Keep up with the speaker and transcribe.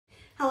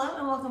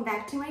welcome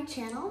back to my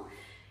channel.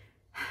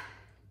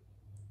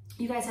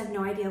 You guys have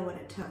no idea what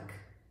it took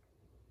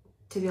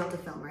to be able to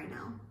film right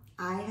now.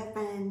 I have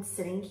been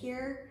sitting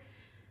here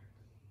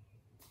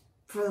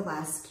for the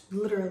last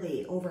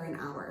literally over an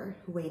hour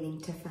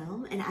waiting to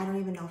film, and I don't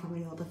even know if I'm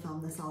gonna be able to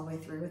film this all the way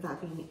through without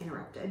being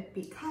interrupted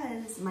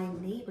because my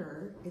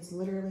neighbor is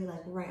literally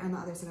like right on the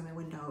other side of my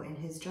window in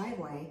his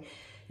driveway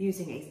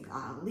using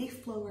a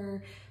leaf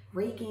blower,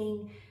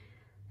 raking,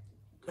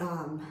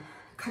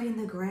 cutting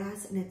the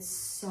grass, and it's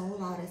so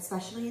loud,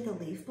 especially the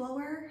leaf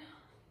blower,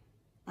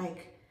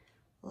 like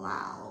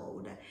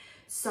loud.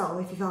 So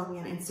if you follow me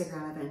on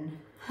Instagram, I've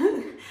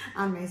been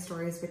on my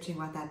stories bitching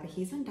about that, but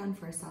he's been done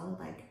for a solid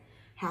like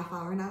half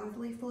hour now with the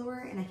leaf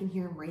blower, and I can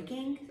hear him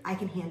raking. I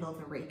can handle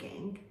the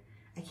raking.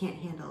 I can't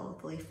handle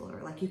the leaf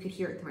blower. Like you could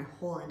hear it through my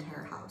whole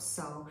entire house.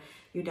 So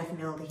you'd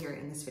definitely be able to hear it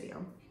in this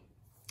video.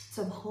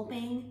 So I'm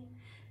hoping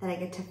that I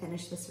get to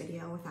finish this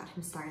video without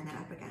him starting that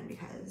up again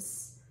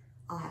because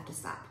I'll have to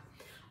stop.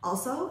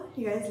 Also,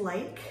 you guys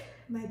like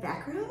my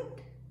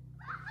background?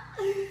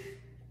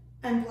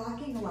 I'm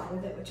blocking a lot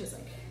of it, which is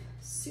like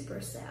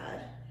super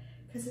sad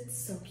because it's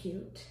so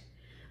cute.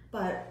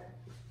 But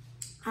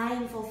I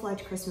am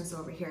full-fledged Christmas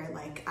over here.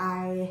 Like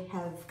I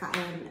have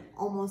gotten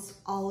almost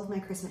all of my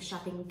Christmas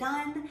shopping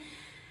done.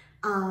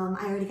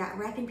 I already got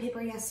wrapping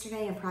paper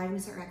yesterday. I'm probably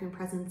gonna start wrapping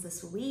presents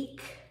this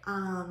week.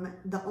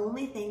 The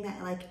only thing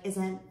that like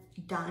isn't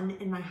done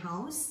in my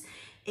house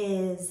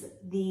is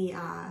the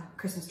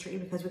Christmas tree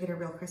because we get a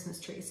real Christmas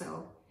tree.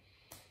 So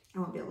I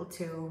won't be able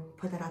to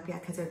put that up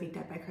yet because it would be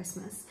dead by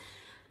Christmas.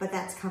 But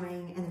that's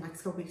coming in the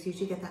next couple weeks. You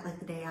usually get that like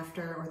the day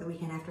after or the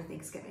weekend after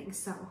Thanksgiving.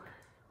 So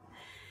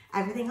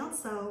everything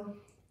else though,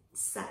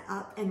 set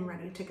up and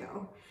ready to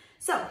go.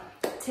 So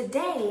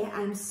today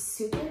I'm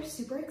super,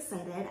 super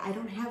excited. I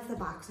don't have the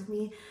box with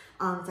me.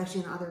 It's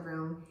actually in the other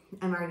room.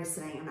 I'm already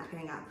sitting, I'm not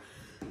getting up.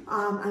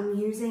 I'm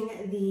using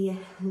the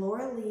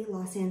Laura Lee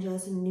Los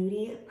Angeles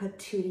Nudie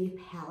Patootie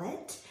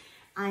palette.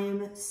 I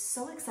am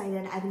so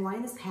excited. I've been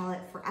wanting this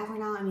palette forever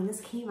now. I mean, this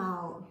came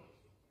out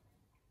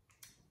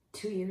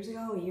 2 years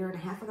ago, a year and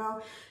a half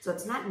ago. So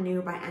it's not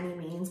new by any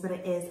means, but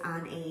it is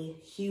on a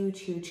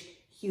huge, huge,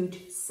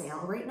 huge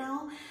sale right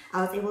now.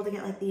 I was able to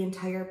get like the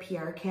entire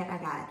PR kit. I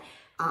got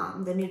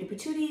the Nudie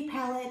Patootie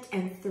palette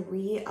and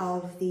 3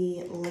 of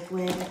the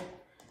liquid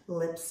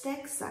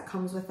lipsticks that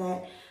comes with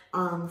it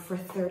for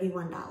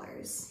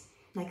 $31.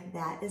 Like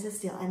that is a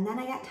steal. And then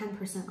I got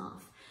 10%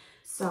 off.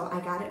 So I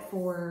got it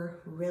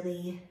for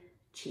really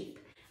cheap.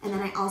 And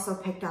then I also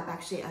picked up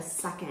actually a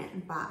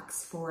second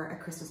box for a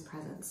Christmas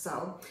present.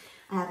 So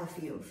I have a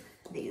few of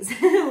these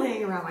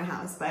laying around my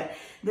house, but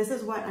this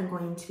is what I'm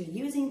going to be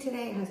using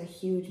today. It has a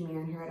huge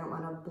mirror in here. I don't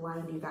want to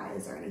blind you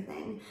guys or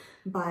anything,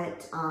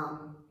 but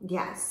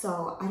yeah,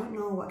 so I don't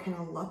know what kind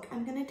of look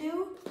I'm gonna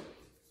do,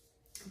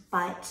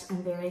 but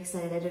I'm very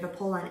excited. I did a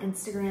poll on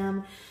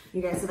Instagram,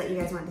 you guys, so that you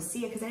guys wanted to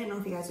see it because I didn't know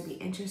if you guys would be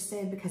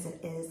interested because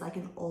it is like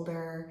an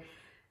older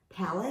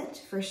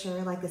palette for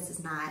sure. Like this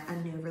is not a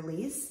new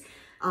release.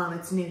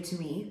 It's new to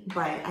me,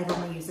 but I've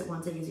only used it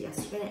once. I used it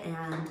yesterday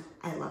and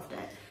I loved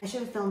it. I should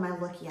have filmed my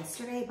look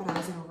yesterday, but I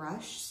was in a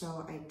rush,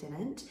 so I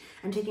didn't.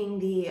 I'm taking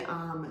the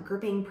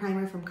gripping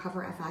primer from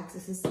Cover FX.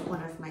 This is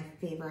one of my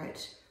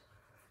favorite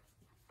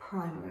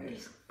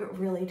primers. It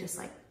really just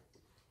like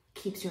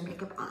keeps your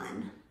makeup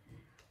on.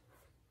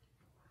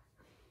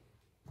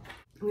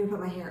 I'm gonna put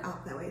my hair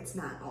up, that way it's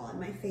not all on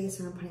my face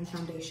when I'm putting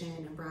foundation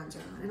and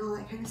bronzer on and all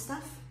that kind of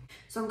stuff.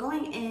 So I'm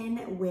going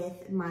in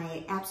with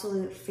my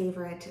absolute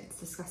favorite, it's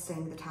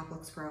disgusting, the top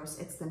looks gross.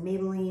 It's the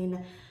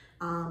Maybelline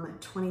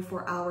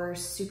 24 Hour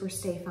Super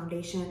Stay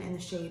Foundation in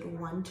the shade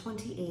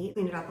 128.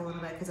 Cleaned it up a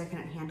little bit because I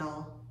couldn't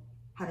handle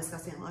how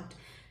disgusting it looked.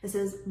 This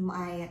is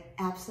my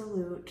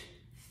absolute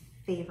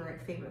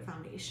favorite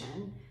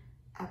foundation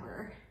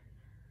ever.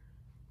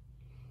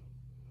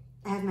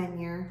 I have my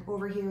mirror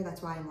over here,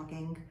 that's why I'm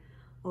looking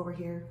over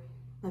here.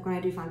 Like when I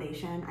do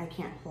foundation, I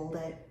can't hold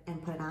it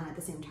and put it on at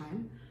the same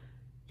time.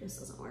 Just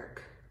doesn't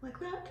work like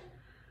that.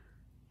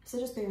 So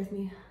just bear with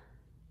me.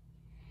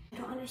 I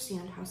don't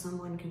understand how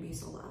someone can be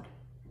so loud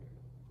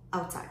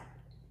outside.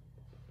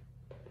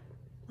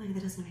 Like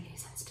that doesn't make any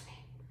sense to me.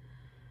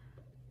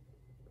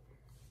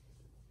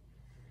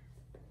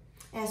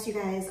 I asked you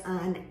guys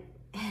on,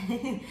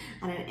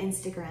 on an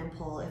Instagram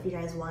poll if you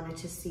guys wanted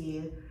to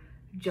see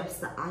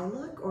just the eye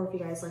look or if you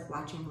guys like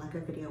watching like a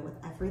video with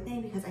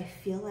everything, because I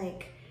feel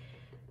like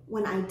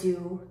when I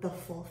do the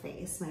full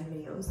face, my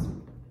videos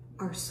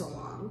are so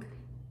long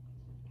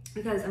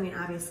because I mean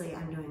obviously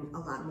I'm doing a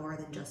lot more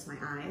than just my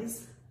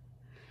eyes,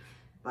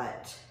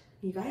 but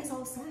you guys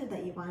all said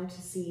that you wanted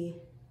to see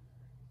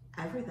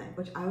everything,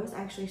 which I was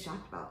actually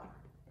shocked about,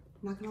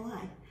 I'm not gonna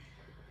lie.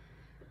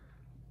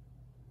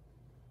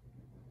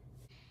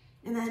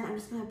 And then I'm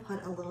just gonna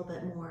put a little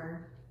bit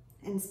more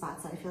in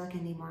spots that I feel like I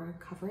need more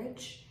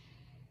coverage.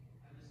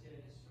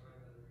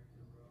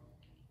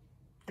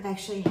 I've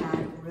actually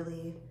had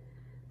really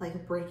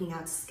like breaking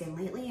out skin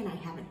lately, and I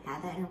haven't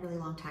had that in a really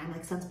long time.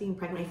 Like since being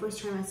pregnant, my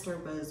first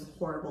trimester was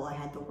horrible. I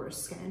had the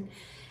worst skin,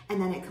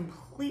 and then it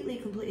completely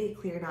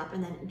cleared up.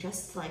 And then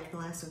just like the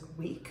last like,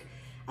 week,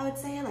 I would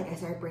say, like I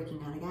started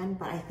breaking out again.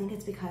 But I think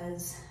it's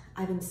because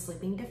I've been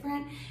sleeping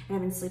different, and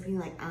I've been sleeping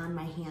like on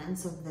my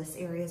hands, so this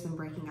area has been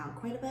breaking out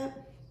quite a bit.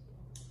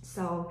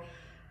 So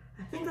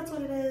I think that's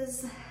what it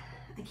is.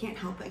 I can't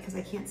help it because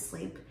I can't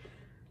sleep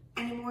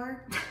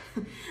anymore.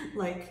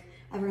 Like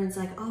everyone's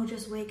like, oh,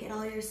 just get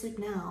all your sleep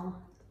now.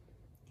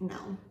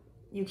 No,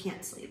 you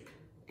can't sleep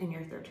in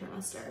your third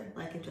trimester.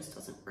 Like it just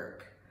doesn't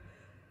work.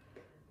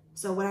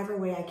 So whatever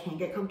way I can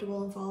get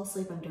comfortable and fall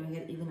asleep, I'm doing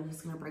it even if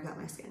it's gonna break out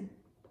my skin.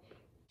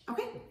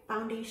 Okay,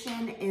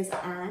 foundation is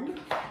on.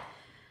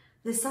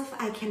 This stuff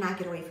I cannot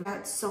get away from. I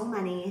got so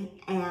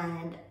many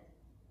and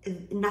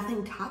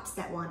nothing tops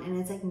that one, and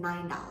it's like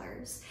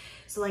 $9.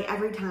 So like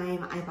every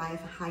time I buy a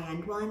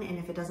high-end one, and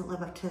if it doesn't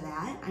live up to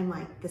that, I'm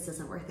like, this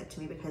isn't worth it to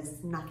me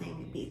because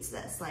nothing beats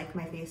this. Like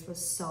my face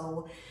was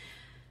so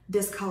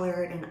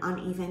discolored and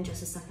uneven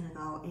just a second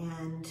ago,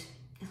 and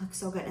it looks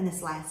so good, and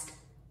this lasts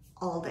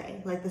all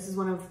day. Like this is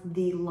one of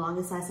the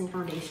longest lasting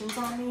foundations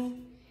on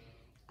me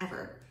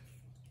ever.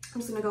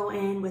 I'm just gonna go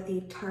in with the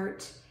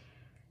Tarte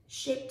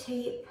Shape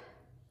Tape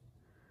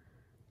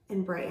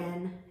and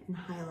brighten and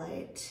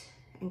highlight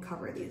and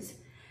cover these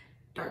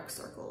dark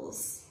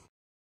circles.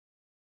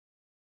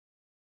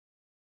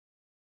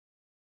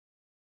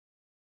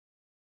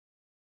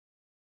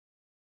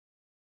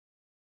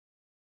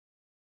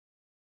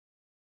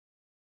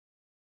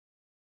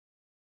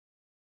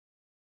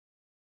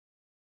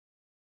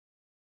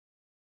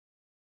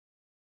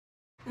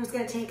 I'm just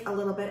gonna take a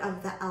little bit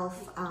of the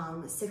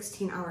e.l.f.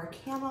 16 Hour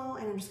Camo,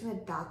 and I'm just gonna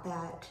dot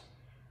that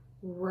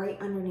right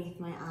underneath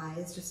my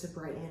eyes just to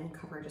brighten and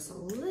cover just a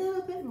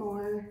little bit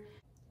more.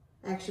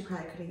 I actually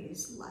probably could have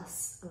used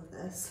less of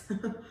this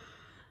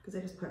because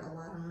I just put a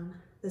lot on.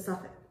 This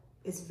stuff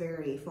is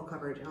very full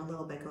coverage, and a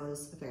little bit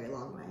goes a very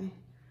long way.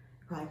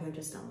 Probably could have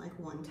just done like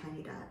one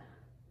tiny dot.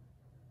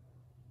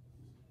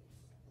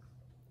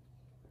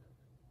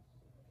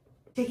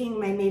 Taking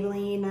my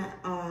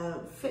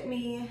Maybelline Fit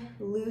Me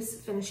Loose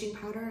Finishing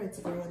Powder, it's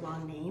a very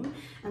long name.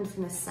 I'm just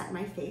gonna set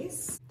my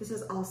face. This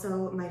is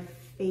also my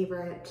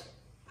favorite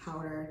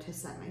powder to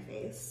set my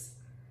face.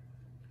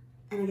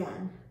 And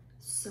again,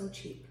 so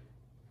cheap.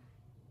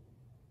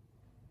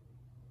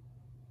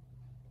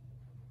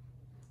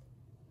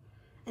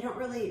 I don't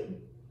really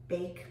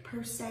bake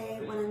per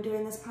se when I'm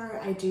doing this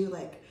part. I do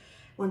like,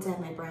 once I have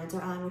my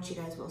bronzer on, which you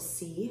guys will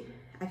see,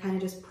 I kind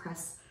of just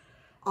press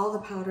all the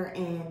powder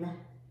in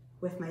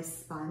with my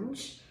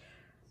sponge.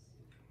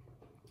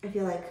 I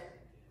feel like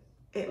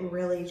it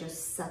really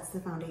just sets the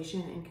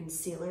foundation and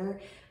concealer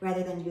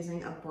rather than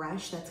using a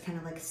brush that's kind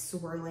of like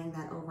swirling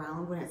that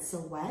around when it's so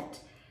wet.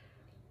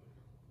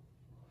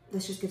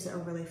 This just gives it a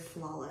really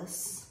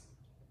flawless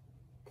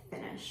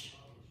finish.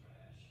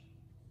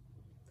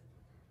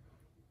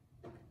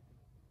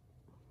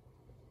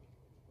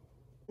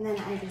 And then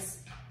I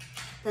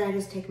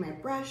just take my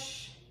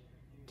brush,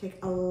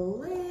 take a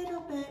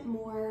little bit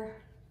more,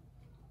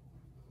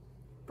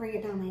 bring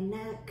it down my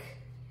neck,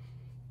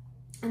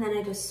 and then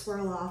I just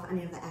swirl off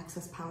any of the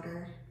excess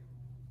powder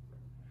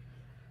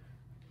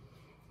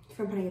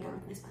from putting it down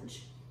with my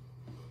sponge.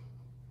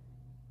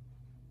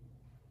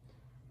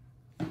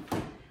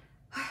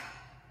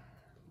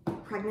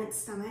 Pregnant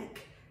stomach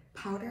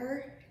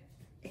powder,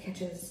 it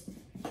catches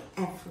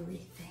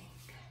everything.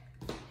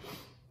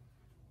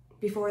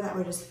 Before that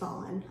would just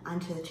fallen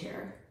onto the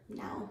chair.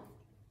 Now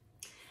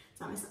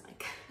it's on my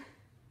stomach.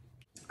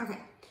 Okay.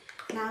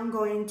 Now I'm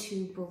going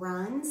to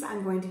bronze.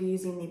 I'm going to be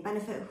using the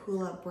Benefit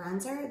Hoola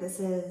bronzer. This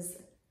is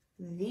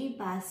the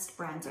best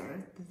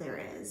bronzer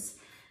there is.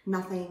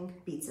 Nothing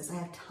beats this. I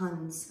have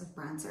tons of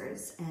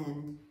bronzers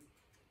and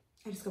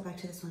I just go back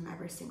to this one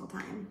every single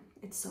time.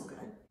 It's so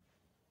good.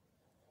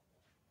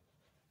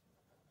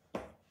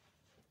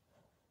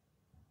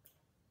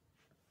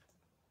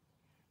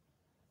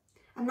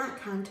 I'm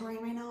not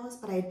contouring my nose,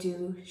 but I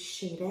do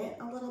shade it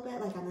a little bit,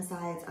 like on the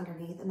sides,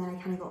 underneath, and then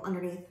I kind of go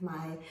underneath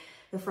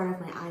the front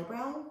of my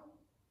eyebrow.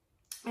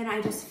 And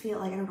I just feel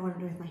like, I don't know what I'm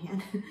doing with my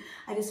hand.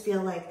 I just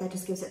feel like that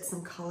just gives it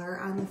some color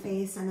on the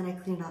face, and then I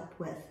clean it up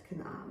with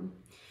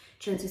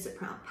translucent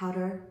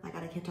powder. My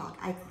God, I can't talk.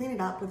 I clean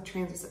it up with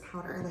translucent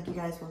powder, like you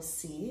guys will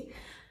see,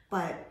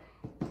 but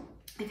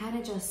it kind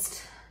of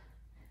just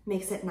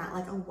makes it not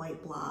like a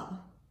white blob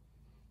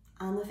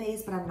on the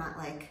face, but I'm not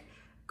like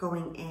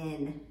going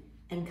in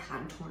and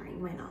contouring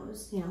my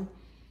nose, you know?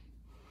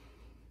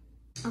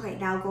 Okay,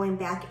 now going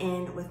back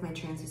in with my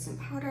translucent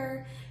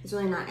powder. It's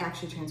really not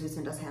actually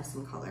translucent, it does have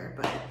some color,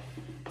 but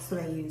that's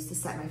what I use to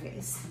set my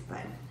face.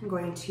 But I'm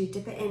going to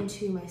dip it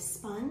into my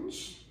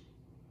sponge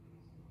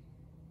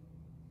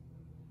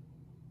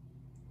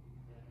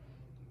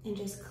and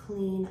just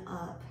clean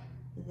up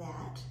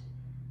that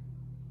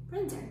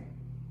bronzer.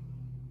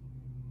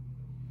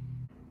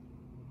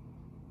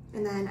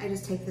 And then I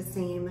just take the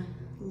same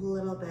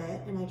little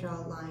bit and I draw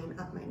a line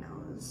up my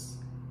nose.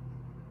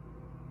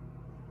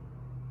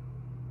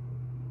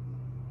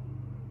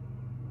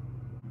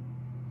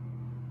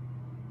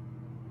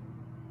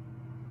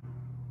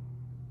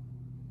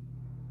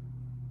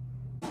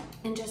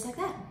 And just like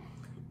that,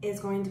 it's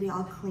going to be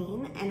all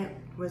clean, and it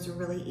was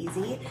really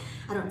easy.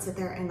 I don't sit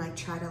there and like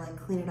try to like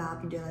clean it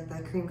up and do like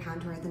the cream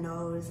contour at the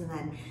nose and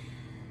then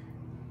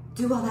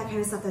do all that kind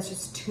of stuff. That's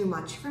just too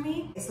much for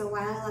me. So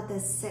while I let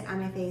this sit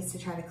on my face to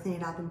try to clean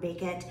it up and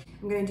bake it,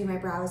 I'm gonna do my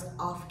brows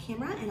off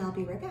camera and I'll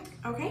be right back.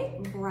 Okay,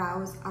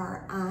 brows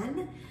are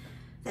on.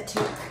 That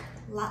took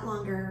a lot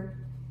longer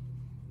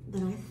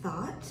than I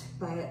thought,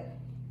 but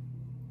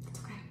it's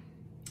okay.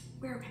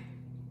 We're okay.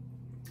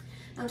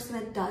 I'm just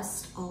gonna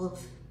dust all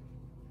of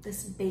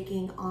this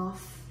baking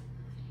off.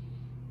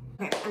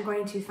 Okay, I'm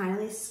going to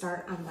finally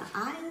start on the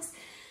eyes,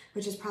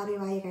 which is probably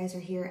why you guys are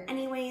here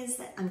anyways.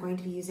 I'm going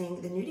to be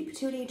using the Nudie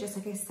Patootie, just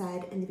like I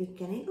said in the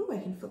beginning. Ooh, I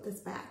can flip this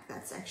back.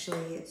 That's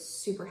actually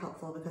super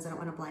helpful because I don't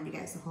want to blind you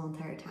guys the whole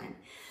entire time.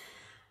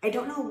 I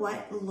don't know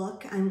what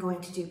look I'm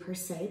going to do per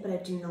se, but I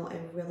do know I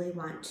really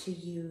want to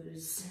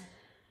use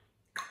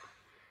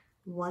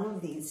one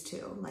of these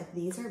two. Like,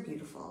 these are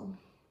beautiful.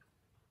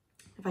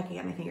 If I can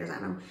get my fingers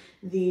on them.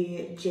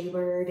 The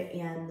Jaybird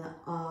and the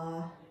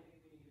Au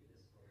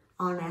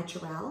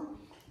Naturel.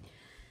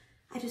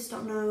 I just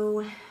don't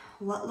know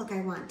what look I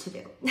want to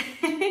do,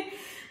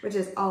 which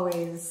is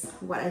always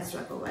what I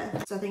struggle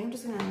with. So I think I'm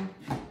just gonna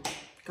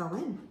go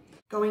in.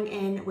 Going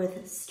in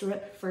with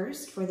Strip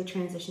first for the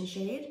transition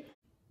shade.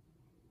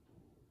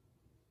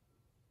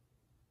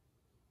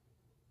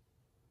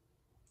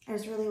 I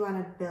just really want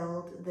to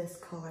build this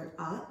color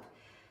up.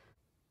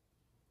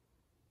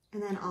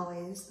 And then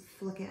always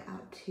flick it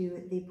out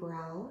to the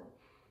brow.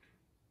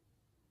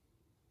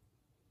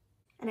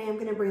 And I am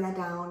gonna bring that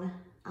down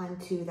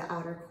onto the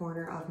outer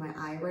corner of my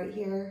eye right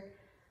here.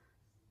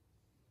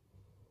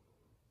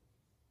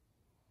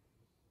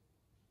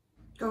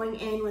 Going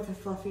in with a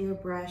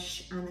fluffier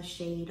brush on the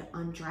shade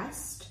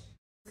Undressed.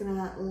 I'm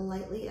gonna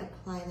lightly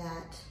apply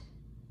that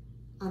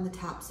on the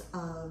tops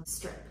of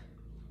Strip.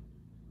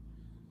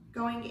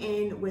 Going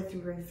in with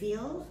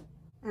Reveal,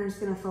 and I'm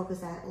just gonna focus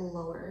that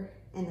lower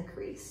in the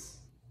crease.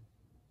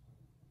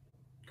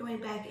 Going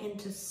back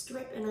into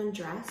Strip and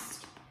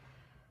Undressed.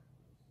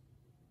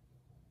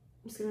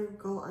 I'm just gonna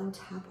go on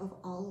top of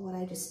all of what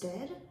I just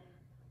did.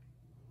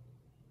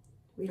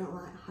 We don't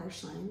want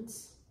harsh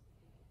lines.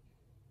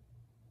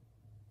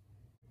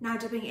 Now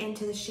dipping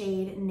into the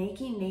shade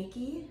Nakey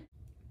Nakey.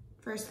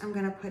 First, I'm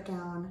gonna put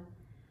down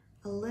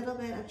a little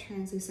bit of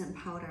translucent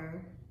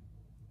powder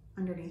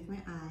underneath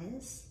my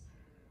eyes.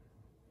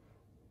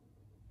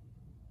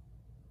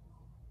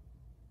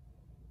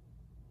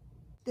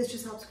 This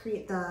just helps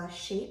create the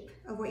shape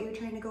of what you're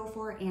trying to go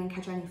for and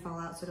catch any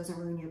fallout so it doesn't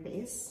ruin your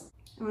base.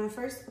 I'm gonna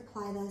first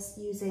apply this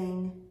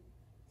using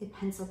a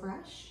pencil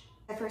brush.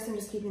 At first, I'm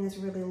just keeping this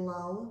really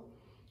low,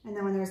 and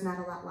then when there's not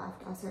a lot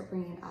left, I'll start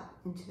bringing it up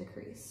into the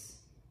crease.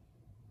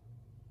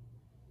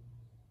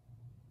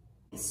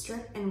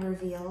 Strip and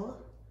Reveal.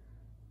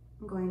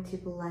 I'm going to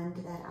blend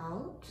that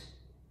out.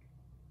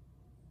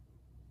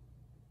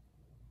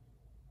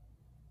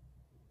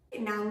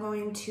 Now I'm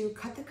going to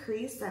cut the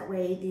crease, that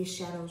way these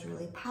shadows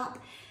really pop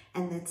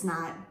and it's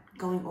not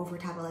going over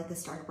top of like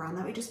this dark brown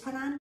that we just put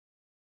on.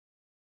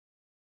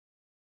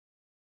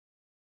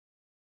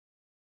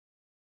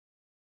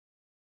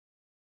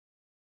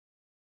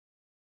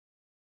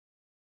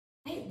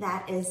 Okay,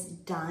 that is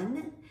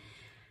done.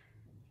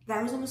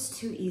 That was almost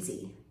too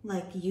easy.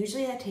 Like,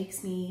 usually that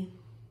takes me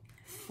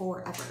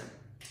forever.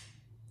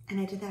 And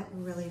I did that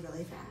really,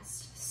 really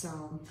fast.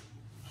 So,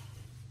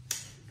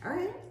 all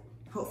right.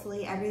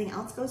 Hopefully everything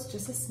else goes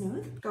just as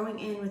smooth. Going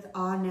in with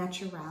Au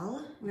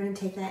Naturel. I'm gonna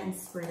take that and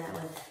spray that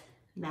with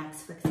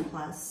Max Fix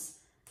Plus,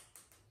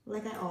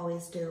 like I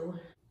always do.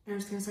 And I'm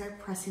just gonna start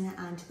pressing that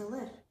onto the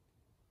lid.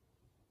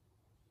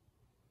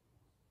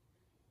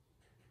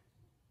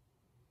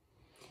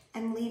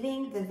 I'm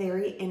leaving the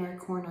very inner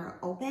corner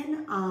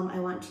open. I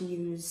want to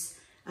use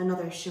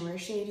another shimmer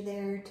shade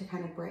there to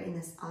kind of brighten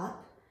this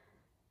up.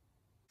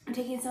 I'm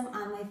taking some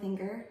on my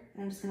finger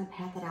and I'm just gonna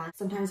pat that on.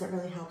 Sometimes it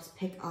really helps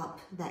pick up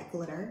that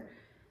glitter.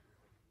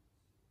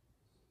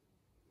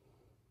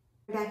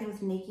 Back in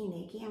with Nakey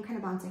Nakey. I'm kind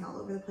of bouncing all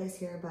over the place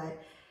here, but I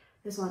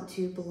just want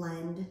to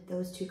blend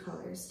those two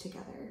colors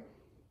together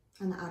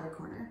on the outer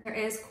corner. There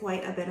is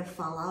quite a bit of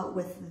fallout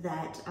with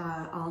that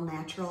all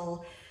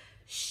natural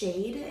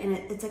shade, and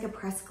it's like a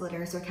pressed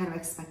glitter, so I kind of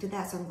expected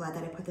that, so I'm glad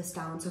that I put this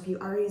down. So if you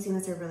are using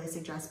this, I really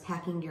suggest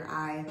packing your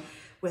eye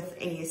with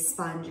a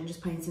sponge and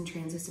just putting some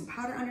translucent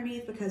powder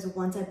underneath, because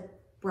once I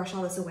brush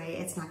all this away,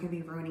 it's not gonna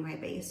be ruining my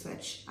base,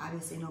 which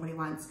obviously nobody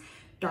wants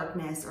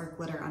darkness or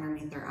glitter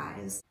underneath their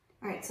eyes.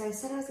 All right, so I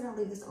said I was gonna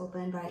leave this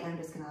open, but I am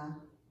just gonna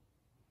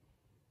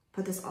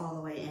put this all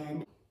the way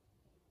in.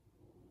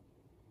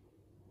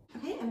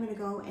 Okay, I'm gonna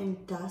go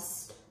and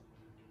dust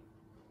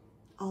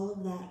all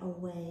of that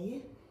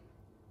away.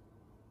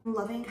 I'm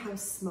loving how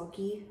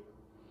smoky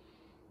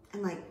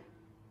and like,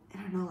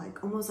 I don't know,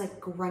 like almost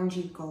like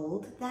grungy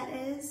gold that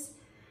is.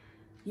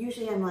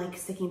 Usually I'm like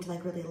sticking to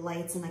like really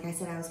lights, and like I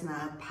said, I was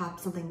gonna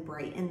pop something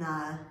bright in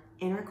the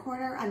inner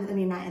corner. I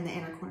mean, not in the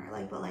inner corner,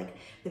 like, but like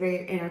the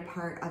very inner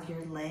part of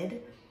your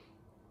lid.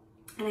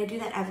 And I do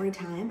that every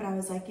time, but I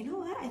was like, you know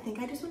what? I think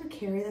I just want to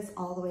carry this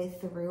all the way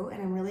through,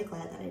 and I'm really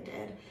glad that I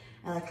did.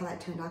 I like how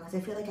that turned out because I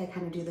feel like I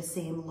kind of do the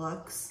same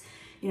looks.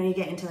 You know, you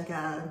get into like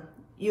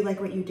you like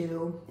what you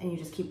do and you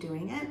just keep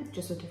doing it,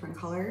 just with different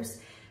colors.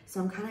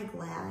 So I'm kind of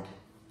glad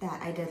that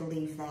I did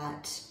leave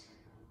that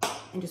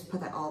and just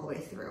put that all the way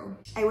through.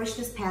 I wish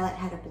this palette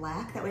had a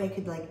black, that way I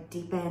could like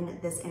deepen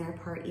this inner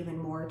part even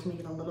more to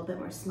make it a little bit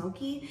more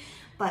smoky.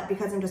 But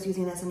because I'm just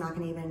using this, I'm not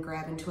gonna even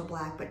grab into a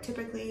black. But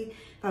typically,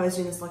 if I was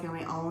doing this look on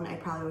my own, I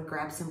probably would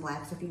grab some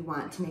black. So if you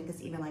want to make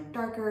this even like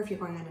darker, if you're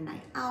going on a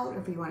night out, or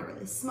if you want it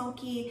really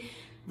smoky,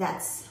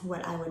 that's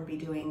what I would be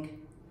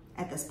doing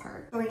at this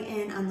part. Going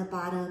in on the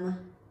bottom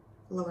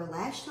lower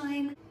lash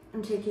line,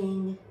 I'm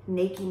taking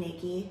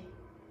Nakey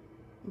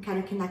and kind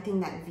of connecting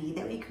that V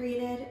that we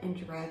created and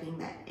dragging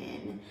that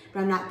in.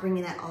 But I'm not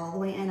bringing that all the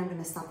way in. I'm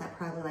gonna stop that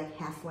probably like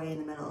halfway in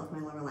the middle of my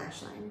lower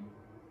lash line.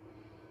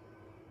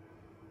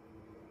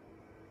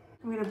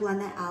 I'm gonna blend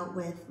that out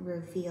with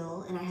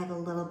Reveal, and I have a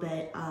little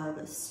bit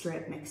of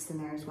Strip mixed in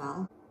there as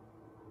well.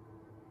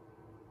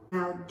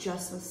 Now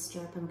just with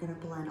Strip, I'm gonna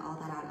blend all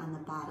that out on the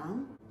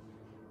bottom.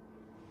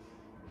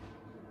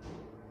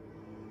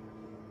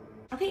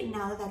 Okay,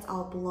 now that that's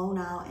all blown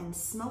out and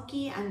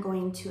smoky, I'm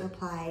going to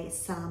apply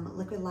some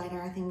liquid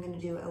liner. I think I'm gonna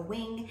do a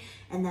wing,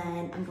 and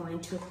then I'm going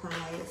to apply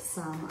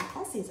some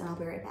falsies, and I'll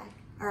be right back.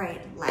 All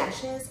right,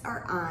 lashes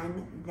are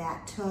on.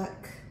 That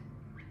took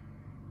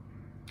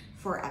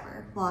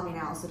forever. Well, I mean,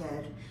 I also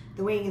did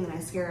the wing and the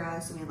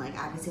mascara, so I mean, like,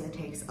 obviously that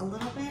takes a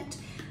little bit,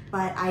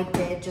 but I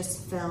did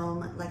just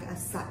film like a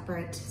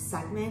separate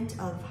segment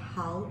of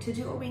how to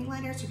do a wing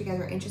liner. So if you guys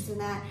are interested in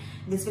that,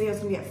 this video is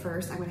gonna be at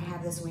first. I'm gonna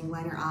have this wing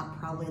liner up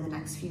probably in the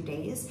next few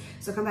days.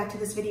 So come back to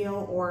this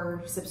video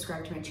or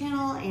subscribe to my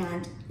channel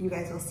and you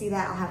guys will see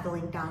that. I'll have the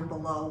link down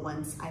below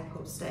once I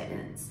post it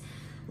and it's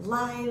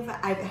live.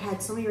 I've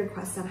had so many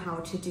requests on how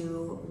to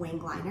do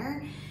wing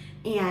liner,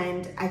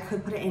 and I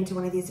could put it into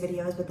one of these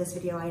videos, but this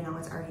video I know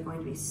is already going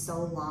to be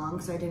so long,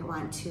 so I didn't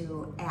want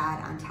to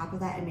add on top of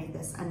that and make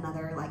this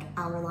another like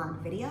hour-long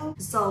video.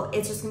 So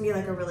it's just gonna be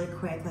like a really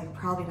quick, like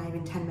probably not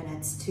even 10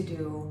 minutes to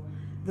do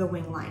the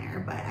wing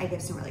liner, but I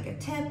give some really good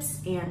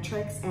tips and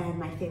tricks and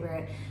my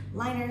favorite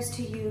liners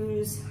to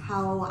use,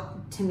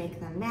 how to make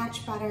them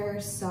match better.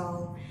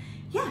 So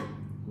yeah,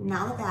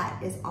 now that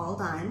that is all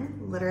done,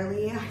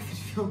 literally I've been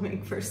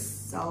filming for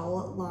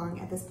so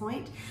long at this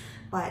point,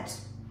 but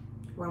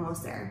we're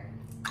almost there.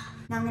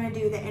 Now I'm gonna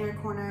do the inner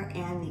corner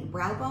and the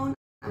brow bone.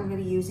 I'm gonna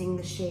be using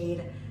the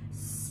shade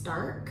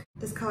Stark.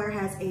 This color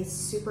has a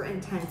super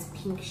intense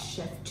pink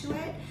shift to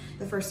it.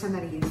 The first time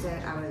that I used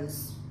it, I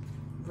was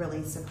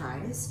really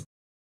surprised.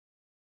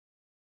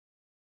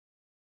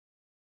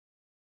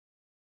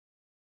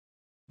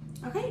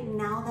 Okay,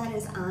 now that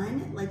is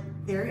on, like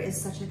there is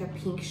such like a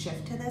pink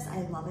shift to this.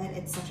 I love it.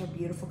 It's such a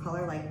beautiful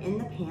color. Like in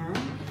the pan,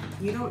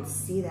 you don't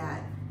see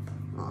that.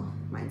 Well,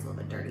 mine's a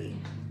little bit dirty.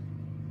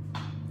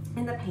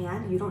 In the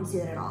pan, you don't see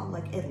that at all.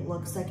 Like it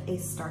looks like a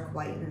stark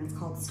white and it's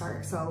called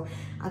Stark. So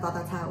I thought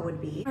that's how it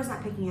would be. I was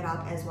not picking it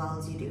up as well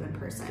as you do in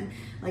person.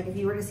 Like if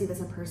you were to see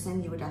this in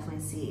person, you would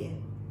definitely see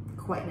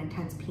quite an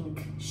intense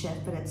pink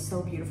shift, but it's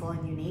so beautiful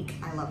and unique.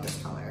 I love this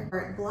color.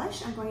 For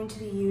blush, I'm going to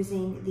be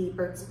using the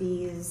Burt's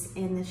Bees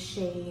in the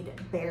shade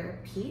Bare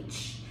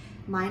Peach.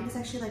 Mine is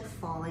actually like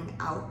falling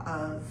out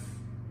of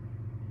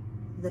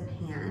the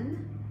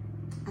pan.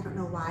 I don't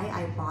know why.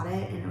 I bought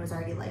it and it was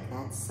already like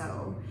that,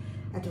 so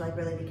I have to like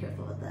really be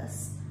careful with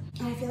this.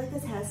 And I feel like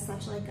this has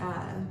such like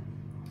a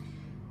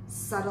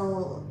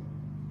subtle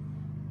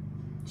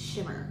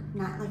shimmer,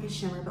 not like a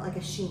shimmer, but like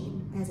a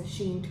sheen. It has a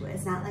sheen to it.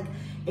 It's not like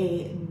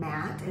a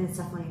matte, and it's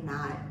definitely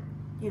not,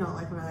 you know,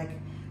 like one of like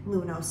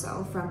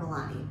Luminoso from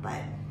Milani,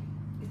 but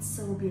it's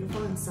so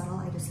beautiful and subtle.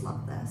 I just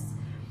love this.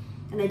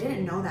 And I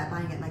didn't know that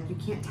buying it, like you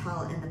can't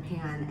tell in the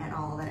pan at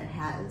all that it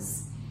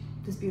has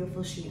this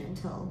beautiful sheen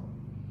until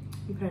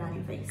you put it on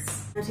your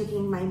face. I'm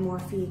taking my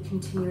Morphe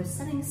Continuous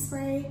Setting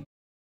Spray.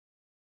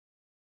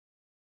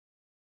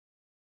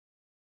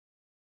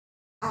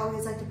 I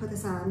always like to put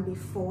this on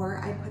before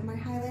I put my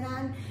highlight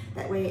on.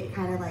 That way it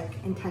kind of like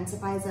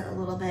intensifies it a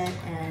little bit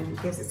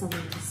and gives it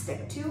something to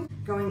stick to.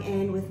 Going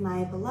in with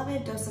my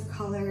beloved Dose of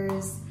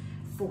Colors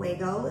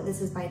Fuego.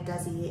 This is by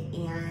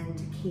Desi and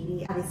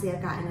Katie. Obviously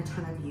I've gotten a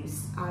ton of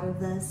use out of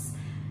this.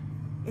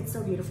 It's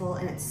so beautiful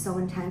and it's so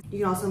intense. You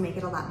can also make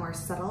it a lot more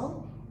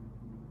subtle,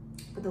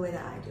 but the way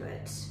that I do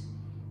it,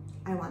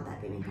 I want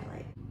that beaming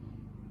highlight.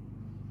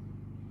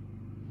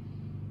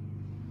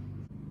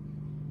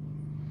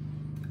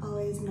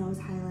 Always nose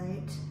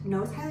highlight.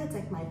 Nose highlight's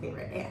like my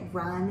favorite.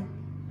 Ron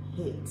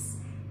hates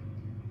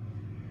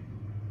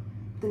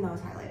the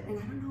nose highlight, and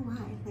I don't know why.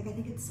 Like, I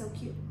think it's so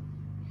cute.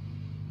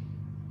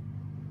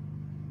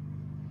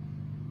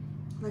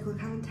 Like, look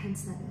how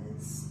intense that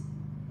is.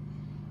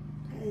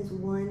 That is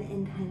one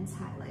intense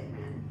highlight,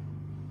 man.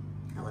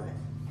 I love it.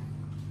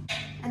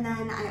 And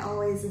then I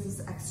always, this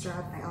is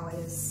extra, but I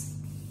always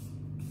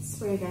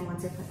spray again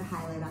once I put the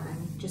highlight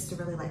on, just to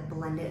really like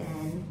blend it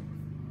in.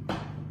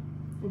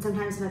 And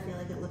sometimes when I feel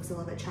like it looks a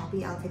little bit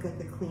choppy, I'll take like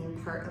the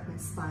clean part of my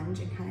sponge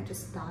and kind of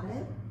just dot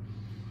it.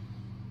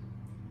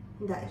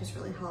 And that just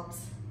really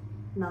helps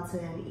melt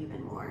it in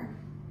even more.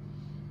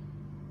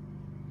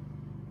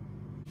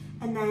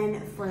 And then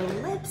for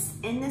lips,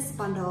 in this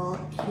bundle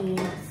came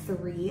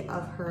 3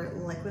 of her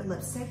liquid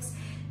lipsticks.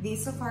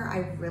 These so far,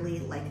 I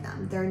really like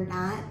them. They're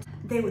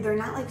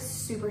not like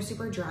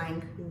super drying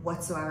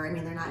whatsoever. I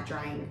mean, they're not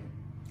drying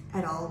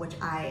at all, which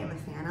I am a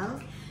fan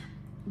of.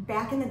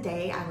 Back in the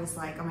day, I was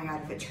like, oh my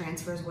God, if it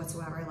transfers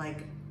whatsoever,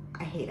 like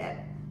I hate it.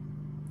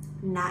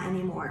 Not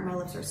anymore. My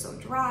lips are so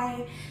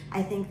dry.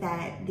 I think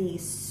that the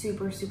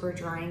super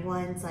drying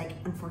ones, like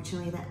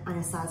unfortunately the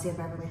Anastasia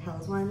Beverly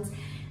Hills ones,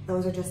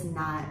 those are just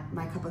not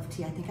my cup of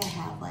tea. I think I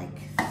have like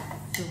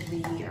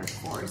 3 or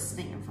 4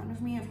 sitting in front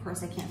of me. Of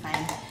course, I can't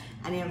find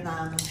any of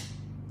them.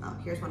 Oh,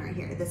 here's one right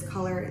here. This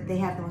color, they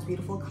have the most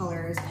beautiful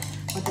colors,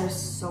 but they're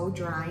so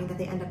dry that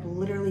they end up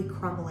literally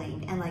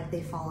crumbling and like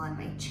they fall on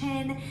my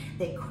chin,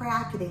 they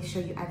crack, they show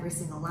you every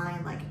single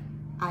line. Like,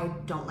 I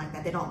don't like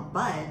that. They don't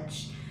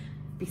budge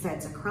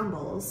besides the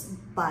crumbles,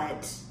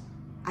 but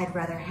I'd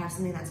rather have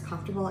something that's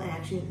comfortable and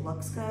actually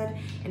looks good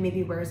and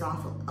maybe wears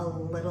off a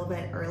little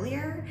bit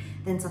earlier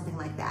than something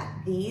like that.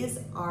 These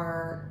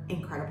are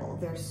incredible.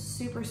 They're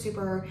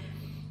super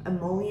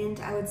emollient,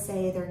 I would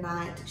say. They're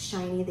not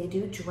shiny. They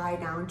do dry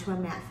down to a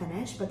matte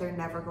finish, but they're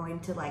never going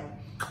to like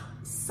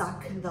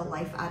suck the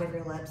life out of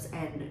your lips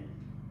and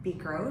be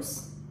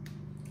gross.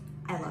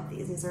 I love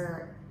these. These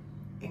are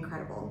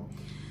incredible.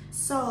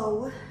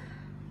 So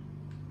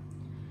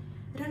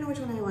I don't know which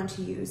one I want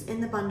to use. In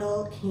the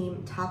bundle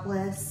came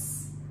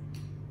Topless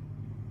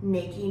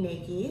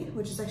Nakey,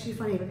 which is actually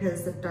funny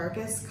because the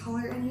darkest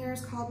color in here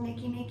is called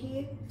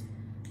Nakey,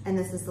 and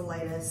this is the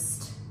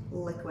lightest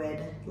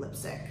liquid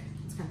lipstick.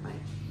 It's kind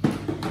of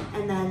funny.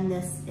 And then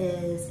this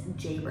is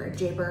Jaybird.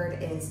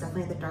 Jaybird is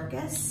definitely the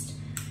darkest,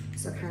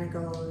 so it kind of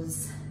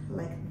goes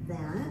like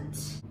that.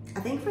 I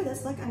think for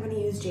this look, I'm gonna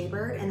use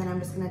Jaybird, and then I'm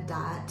just gonna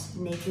dot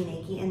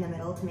Nakey in the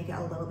middle to make it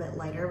a little bit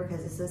lighter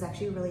because this is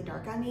actually really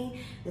dark on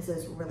me. This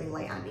is really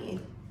light on me.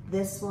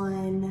 This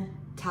one,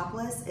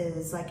 Topless,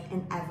 is like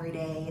an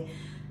everyday,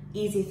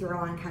 easy throw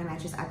on, kind of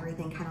matches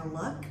everything kind of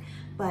look,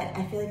 but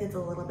I feel like it's a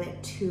little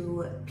bit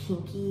too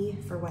pinky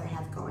for what I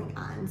have going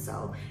on.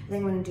 So I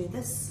think I'm gonna do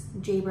this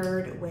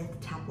Jaybird with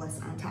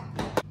Topless on top.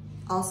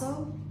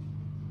 Also,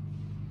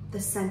 the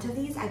scent of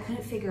these, I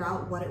couldn't figure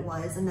out what it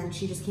was, and then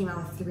she just came out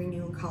with 3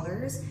 new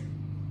colors,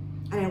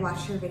 and I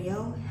watched her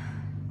video,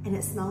 and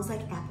it smells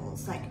like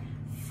apples, like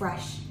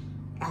fresh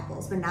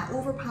apples, but not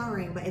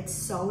overpowering, but it's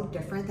so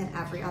different than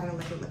every other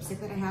liquid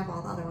lipstick that I have.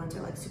 All the other ones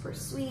are like super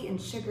sweet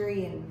and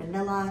sugary and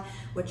vanilla,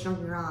 which don't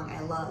get me wrong, I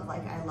love.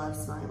 Like, I love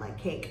smelling like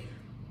cake,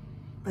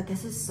 but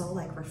this is so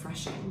like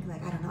refreshing.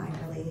 Like, I don't know,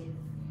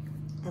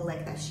 I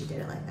like that she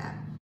did it like that.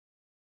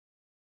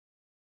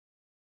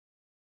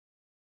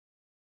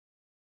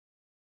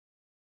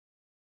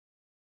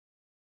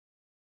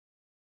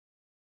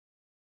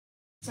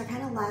 So I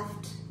kind of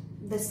left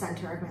the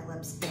center of my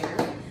lips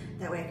bare.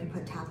 That way I can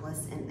put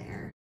Topless in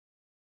there.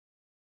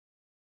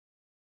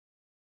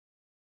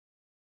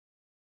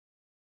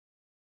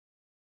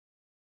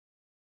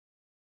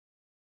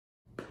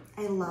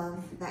 I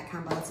love that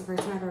combo. It's the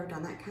first time I've ever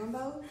done that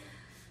combo,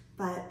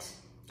 but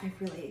I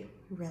really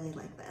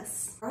like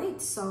this. All right,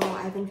 so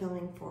I've been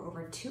filming for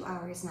over 2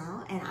 hours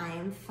now, and I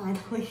am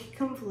finally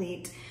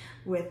complete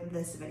with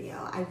this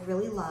video. I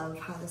really love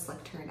how this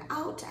look turned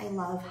out. I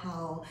love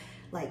how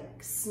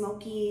like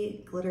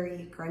smoky,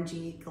 glittery,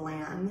 grungy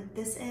glam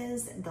this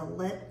is. The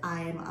lip,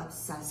 I'm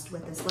obsessed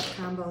with this lip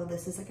combo.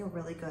 This is like a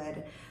really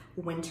good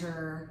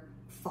winter,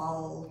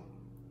 fall,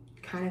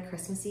 kind of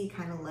Christmassy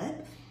kind of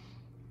lip.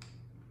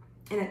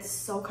 And it's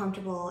so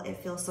comfortable. It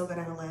feels so good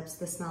on the lips.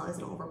 The smell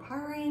isn't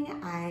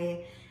overpowering.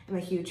 I am a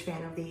huge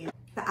fan of these.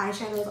 The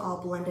eyeshadows all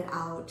blended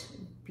out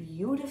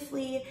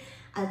beautifully.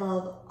 I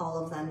love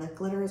all of them. The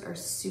glitters are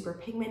super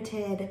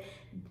pigmented.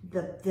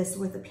 This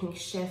with the pink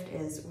shift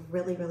is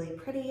really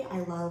pretty. I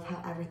love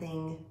how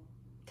everything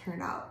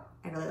turned out.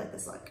 I really like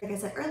this look. Like I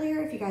said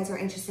earlier, if you guys are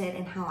interested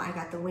in how I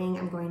got the wing,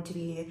 I'm going to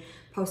be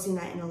posting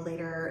that in a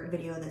later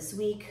video this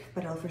week,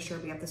 but it'll for sure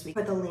be up this week.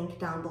 Put the link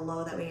down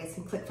below, that way you guys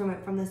can click from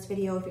it from this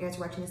video if you guys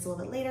are watching this a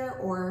little bit later,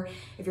 or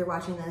if you're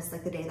watching this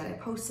like the day that I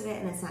posted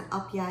it and it's not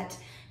up yet,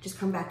 just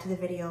come back to the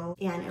video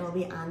and it will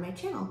be on my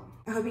channel.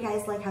 I hope you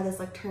guys like how this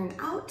look turned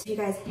out. If you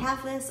guys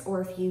have this,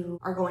 or if you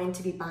are going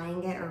to be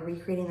buying it or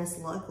recreating this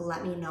look,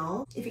 let me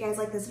know. If you guys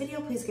like this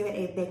video, please give it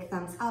a big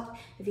thumbs up.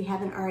 If you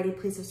haven't already,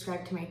 please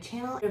subscribe to my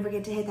channel. Don't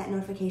forget to hit that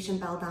notification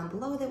bell down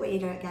below, that way you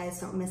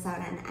guys don't miss out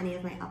on any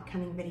of my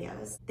upcoming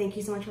videos. Thank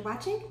you so much for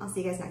watching. I'll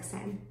see you guys next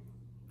time.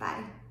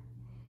 Bye.